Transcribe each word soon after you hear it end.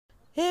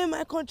Hey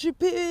my country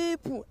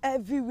people,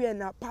 everywhere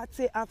na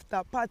party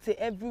after party,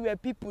 everywhere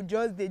people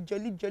just dey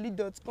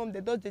jolly.com,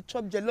 they just dey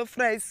chop jollof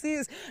rice.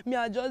 Since me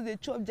I just dey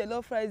chop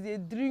jollof rice, dey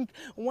drink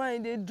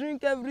wine, dey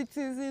drink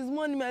everything since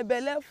morning. My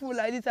belle full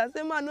like this. I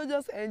say man, no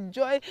just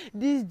enjoy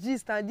this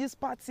gist and this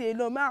party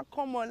alone. Man,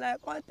 come on, like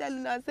I tell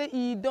you, I say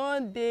e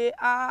don dey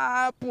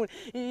happen,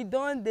 e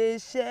don dey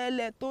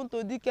shele.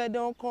 Totodike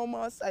don come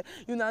outside.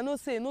 You know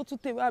say no too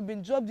tey wey I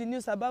been drop the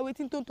news about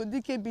wetin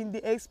Totodike been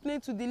dey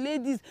explain to the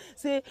ladies.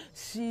 Say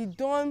she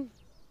don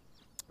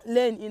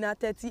learn in her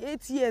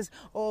 38 years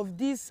of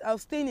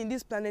staying in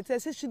this planet. I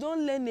say she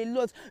don learn a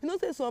lot. You know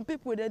say some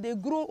people that they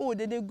grow old,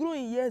 they grow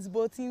in years,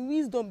 but in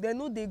wisdom they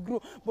know they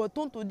grow. But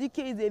Totodike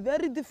is a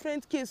very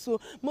different case. So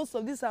most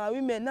of these our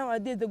women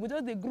nowadays, they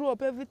just they grow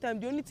up every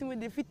time. The only thing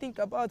they fit think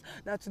about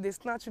now to they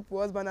snatch people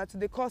husband, now to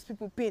they cause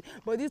people pain.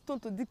 But this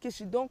Totodike,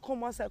 she don't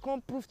come outside,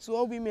 come prove to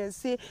all women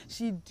say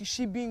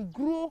she been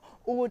grow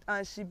old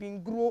and she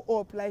been grow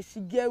up, like she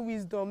get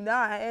wisdom.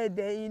 Now her head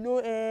there, you know,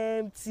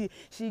 empty.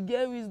 She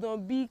get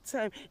wisdom big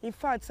time. In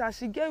fact, as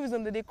she get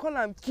wisdom, they call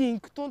am king.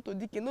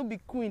 Totodike no be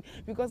queen,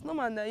 because no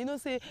man, you know,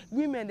 say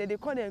women they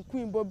call them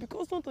queen, but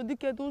because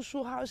Totodike don't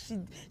show how she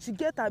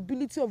get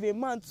ability of a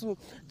man to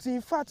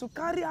in fact to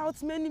carry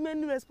out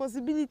many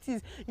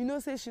responsibilities. You know,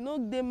 say she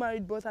not dey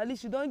married, but at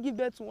least she don't give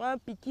birth to one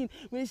pikin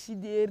when she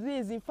dey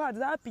raise. In fact,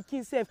 that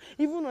pikin self,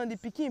 even on the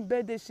pikin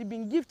birthday, she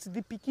been give to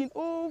the pikin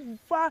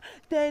over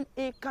 10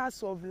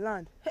 acres of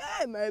land.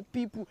 Hey my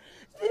people,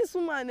 this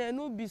woman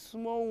no be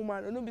small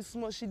woman, no be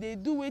small. She dey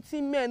do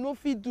wetin men no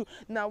fit do.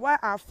 Now why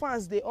our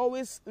fans they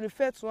always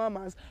refer to him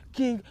as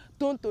King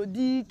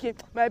Totodike.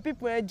 My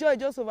people, enjoy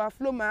just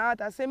overflow my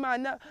heart. I say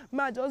man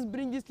just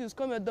bring this news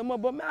come your domo,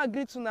 but may I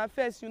agree to na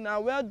first. You know,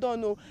 well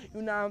done. Oh,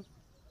 you know.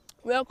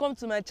 Welcome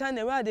to my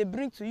channel where they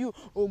bring to you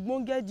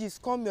ogbonge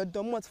gist come your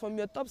domot from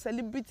your top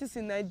celebrities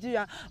in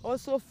Nigeria,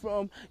 also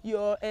from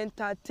your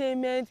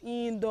entertainment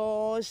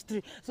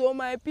industry. So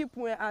my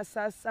people, as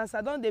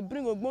I don't they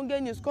bring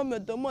ogbonge news come your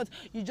domot,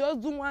 you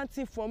just do one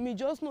thing for me.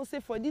 Just know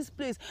say for this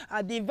place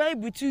I dey vibe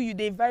with you, you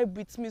dey vibe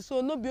with me. So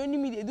no be only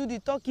me they do the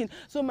talking.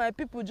 So my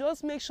people,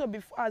 just make sure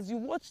before as you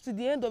watch to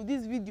the end of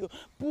this video,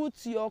 put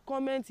your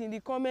comment in the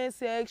comment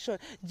section.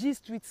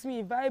 Gist with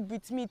me, vibe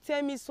with me,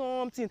 tell me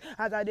something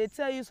as I dey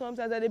tell you something.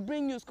 As they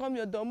bring news come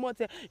your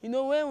domot. You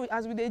know,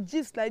 as we dey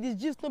gist like this,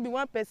 gist no be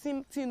one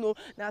person thing. No,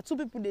 now two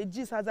people they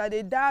gist. As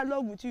they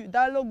dialogue with you,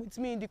 dialogue with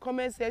me in the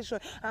comment section.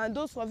 And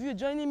those of you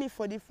joining me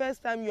for the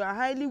first time, you are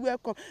highly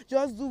welcome.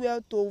 Just do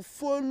well to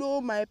follow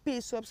my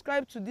page,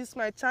 subscribe to this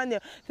my channel.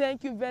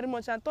 Thank you very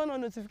much, and turn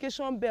on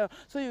notification bell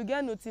so you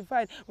get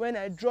notified when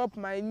I drop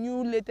my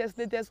new latest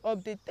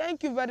update.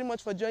 Thank you very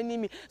much for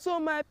joining me. So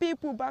my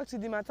people, back to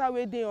the matter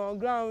where they on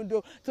ground.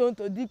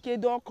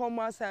 Totodike don't come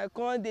outside,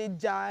 come they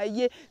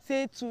jaye.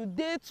 Say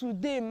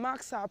today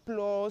marks her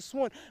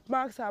 +1.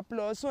 Marks her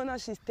 +1, and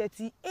she's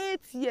 38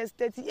 years,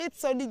 38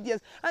 solid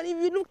years. And if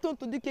you look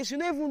Totodike, she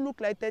don't even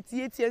look like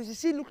 38 years.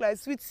 She look like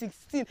sweet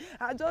 16.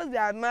 I just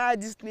admire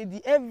this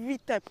lady every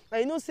time.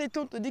 And you know, say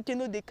Totodike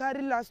no they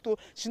carry last.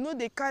 She know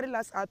they carry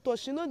last at all.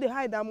 She know they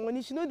hide her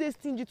money. She know they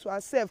stingy to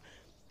herself.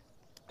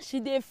 She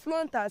dey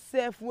flaunt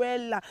herself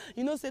well.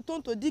 You know, say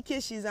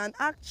Totodike, she's an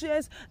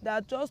actress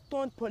that just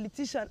turned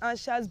politician, and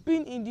she has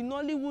been in the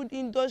Nollywood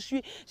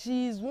industry.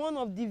 She is one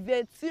of the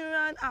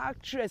veteran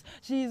actress.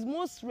 She is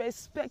most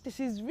respected.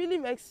 She's really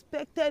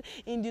respected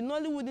in the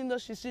Nollywood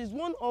industry. She's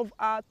one of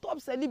our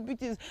top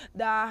celebrities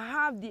that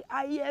have the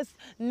highest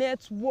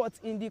net worth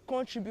in the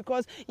country,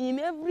 because in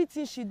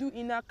everything she do,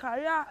 in her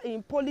career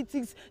in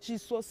politics,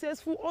 she's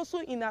successful. Also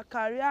in her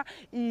career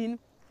in,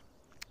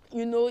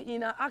 you know,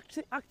 in her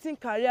acting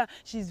career,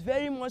 she's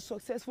very much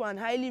successful and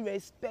highly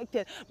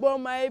respected. But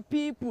my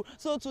people,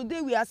 so today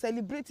we are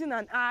celebrating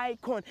an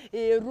icon,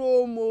 a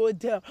role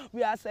model.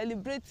 We are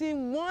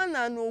celebrating one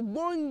and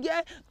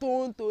ogbonge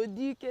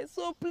Totodike.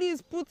 So please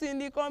put in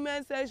the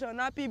comment section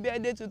happy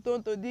birthday to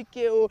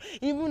Totodike. Oh,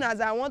 even as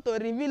I want to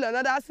reveal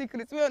another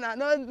secret. Well,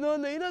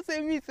 no, you don't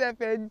say me self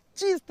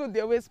gist to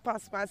the always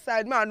pass my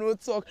side. Man, no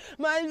talk.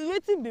 My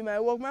waiting be my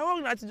work. My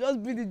work now to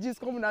just bring the gist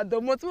coming at the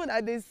moment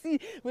that they see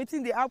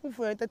waiting the happen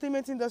for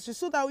entertainment industry,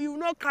 so that we will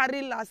not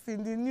carry last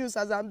in the news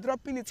as I'm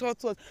dropping it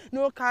hot.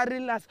 No carry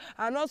last.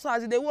 And also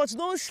as they watch,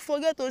 don't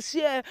forget to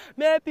share.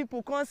 Many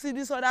people can't see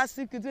this other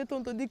secret. Wait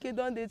until Totodike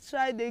done they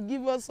try, they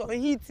give us some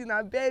hits in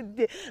our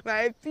birthday.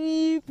 My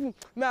people,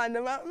 man,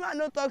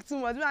 don't talk too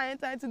much. Man,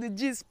 enter into the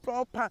gist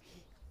proper.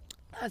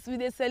 As we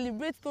dey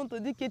celebrate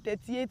Totodike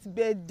 38th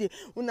birthday,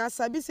 una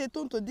sabi say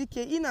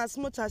Totodike, in as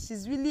much as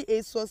she's really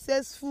a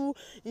successful,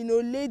 you know,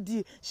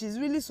 lady, she's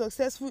really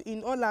successful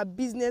in all her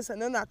business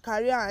and all her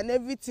career and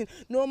everything.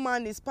 No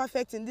man is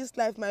perfect in this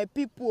life, my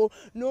people.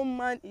 No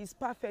man is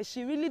perfect.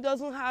 She really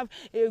doesn't have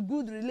a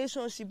good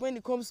relationship when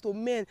it comes to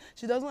men.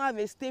 She doesn't have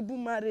a stable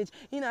marriage.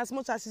 In as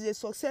much as she's a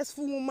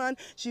successful woman,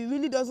 she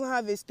really doesn't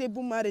have a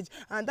stable marriage,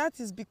 and that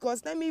is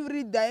because, let me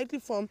read directly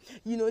from,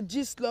 you know,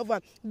 Gist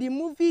Lover. The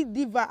movie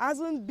diva has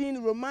hasn't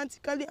been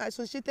romantically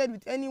associated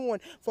with anyone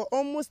for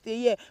almost a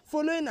year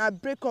following her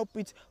breakup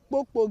with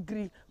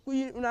Kpokpogri.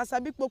 Una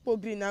sabi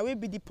Kpokpogri na wey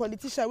be the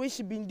politician wey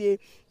she been dey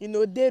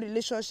dey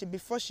relationship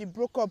before she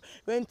broke up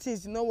when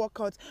things did not work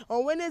out.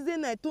 On Wednesday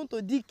night,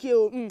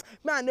 Totodike me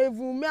I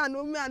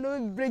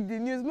no break the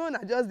news. Me una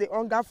just dey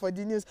hunger for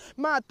the news.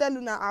 Me I tell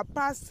una her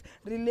past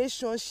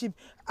relationship,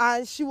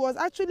 and she was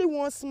actually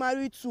once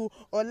married to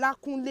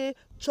Olakunle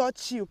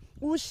Churchill,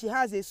 who she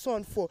has a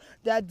son for.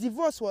 Their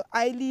divorce was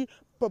highly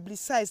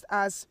publicized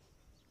as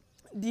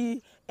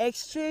the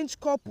estranged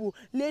couple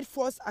laid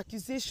false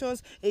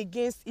accusations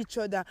against each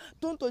other.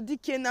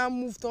 Totodike now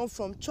moved on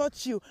from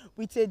Churchill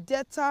with a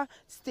Delta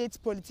state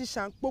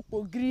politician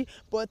Kpokpogri,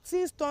 but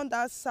things turned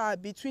out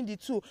sad between the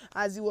two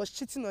as he was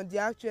cheating on the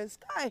actress.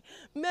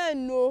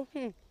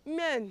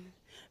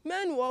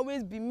 Men will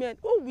always be men.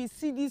 Oh, we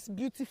see this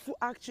beautiful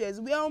actress,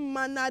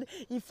 well-mannered,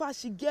 in fact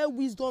she get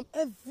wisdom,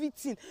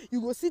 everything.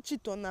 You go see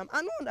cheat on them.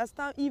 I don't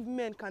understand if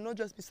men cannot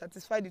just be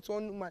satisfied with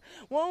one woman.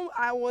 One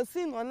I was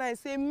seeing online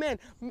say men,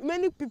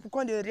 many people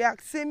can't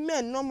react, say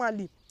men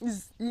normally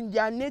is in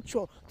their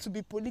nature to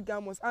be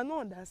polygamous. I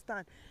don't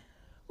understand.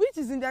 Which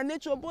is in their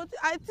nature, but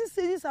I think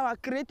say this our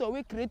creator,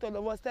 we create all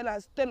of us,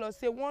 tell us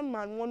say one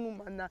man, one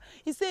woman now.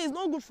 He say it's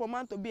not good for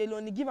man to be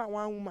alone, he give her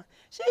one woman.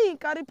 She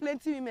carry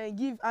plenty women,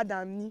 give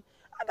Adam ni.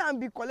 Adam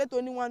be collect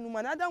only one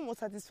woman. Adam was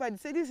satisfied. He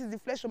say this is the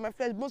flesh of my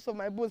flesh, bones of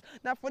my bones.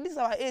 Now for this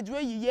our age,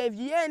 where if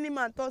you hear any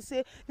man talk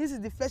say this is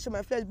the flesh of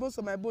my flesh, bones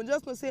of my bones,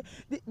 just know say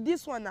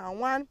this one now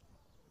one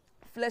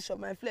flesh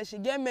of my flesh. You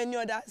get many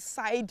other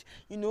side,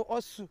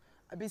 also.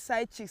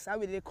 Beside chicks, how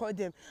will they call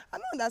them? I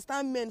don't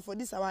understand men for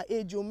this our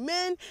age.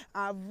 Men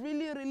have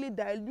really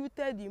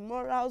diluted the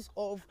morals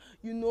of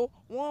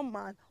one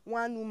man,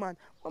 one woman.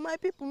 But my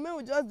people, men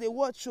will just they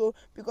watch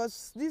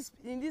because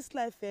in this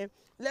life,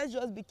 let's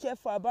just be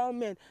careful about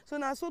men. So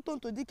now so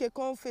Totodike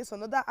can't face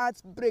another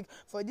heartbreak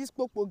for this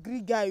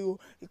Kpokpogri guy.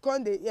 He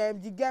can't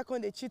the guy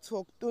can't cheat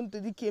for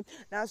Totodike.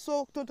 Now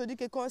so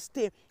Totodike can't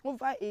stay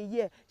over a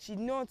year. She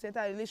not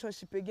enter a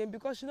relationship again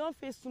because she don't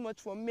face too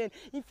much from men.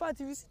 In fact,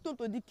 if you see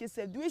Totodike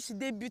the way she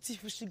dey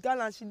beautiful, she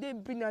gallant, she dey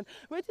brilliant,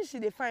 wetin she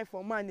dey find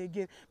for man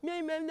again? Me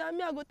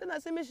I go tell her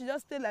say make she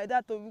just stay like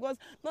that because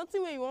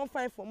nothing wey you wan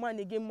find for man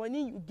again.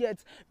 Money you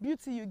get,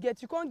 beauty you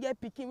get, you can't get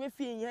pikin wey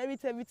fit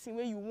inherit everything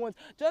wey you want.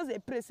 Just dey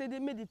pray say they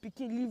make the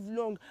pikin live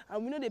long,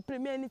 and we know they pray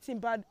make anything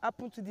bad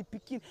happen to the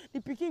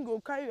pikin go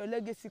carry your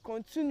legacy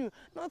continue.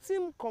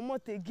 Nothing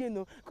comot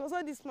again because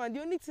all this man, the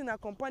only thing na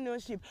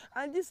companionship.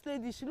 And this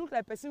lady, she look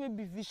like person wey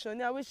be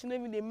visionary, wey she no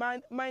even dey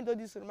mind all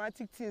these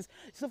romantic things.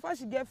 So far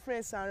she get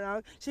friends around.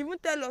 She even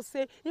tell us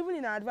say, even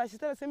in her advice, she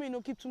tell us say,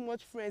 no keep too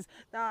much friends.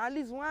 Now at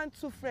least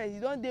 1-2 friends,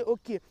 you don't dey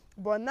okay.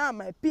 But now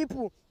my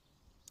people,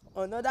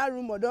 another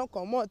rumor don't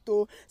come out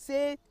to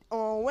say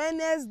on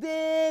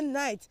Wednesday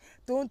night,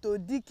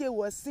 Totodike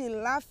was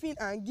seen laughing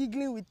and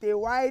giggling with a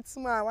white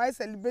man while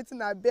celebrating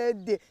her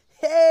birthday.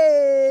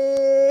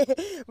 Hey,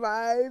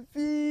 my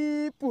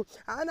people.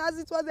 And as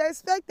it was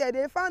expected,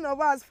 a fan of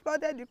ours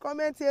flooded the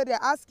comment area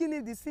asking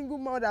if the single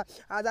mother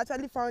has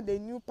actually found a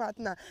new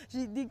partner.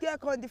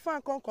 The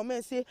fan come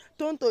comment say,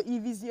 Tonto,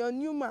 if it's your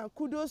new man,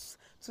 kudos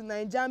to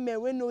Nigerian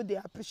men wey know they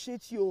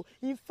appreciate you.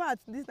 In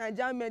fact, this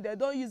Nigerian men, they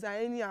don't use her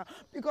anyhow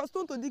because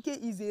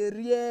Totodike is a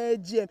real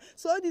gem.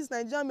 So this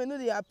Nigerian men know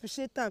they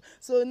appreciate them.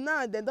 So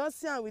now they don't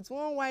see her with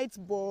one white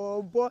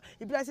bobo.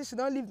 If I say she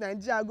don't leave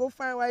Nigeria, go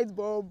find white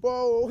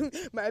bobo.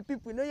 My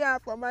people know you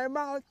from my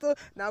mouth.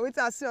 Now wait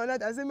I see on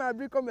that. I say my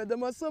bring come your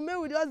demo. So me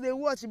we just they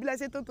watch. Be like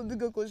say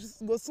Totodike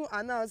go soon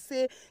announce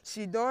say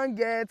she don't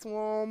get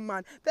one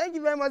man. Thank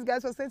you very much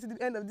guys for staying to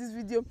the end of this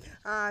video,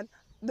 and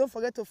don't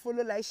forget to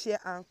follow, like, share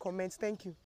and comment. Thank you.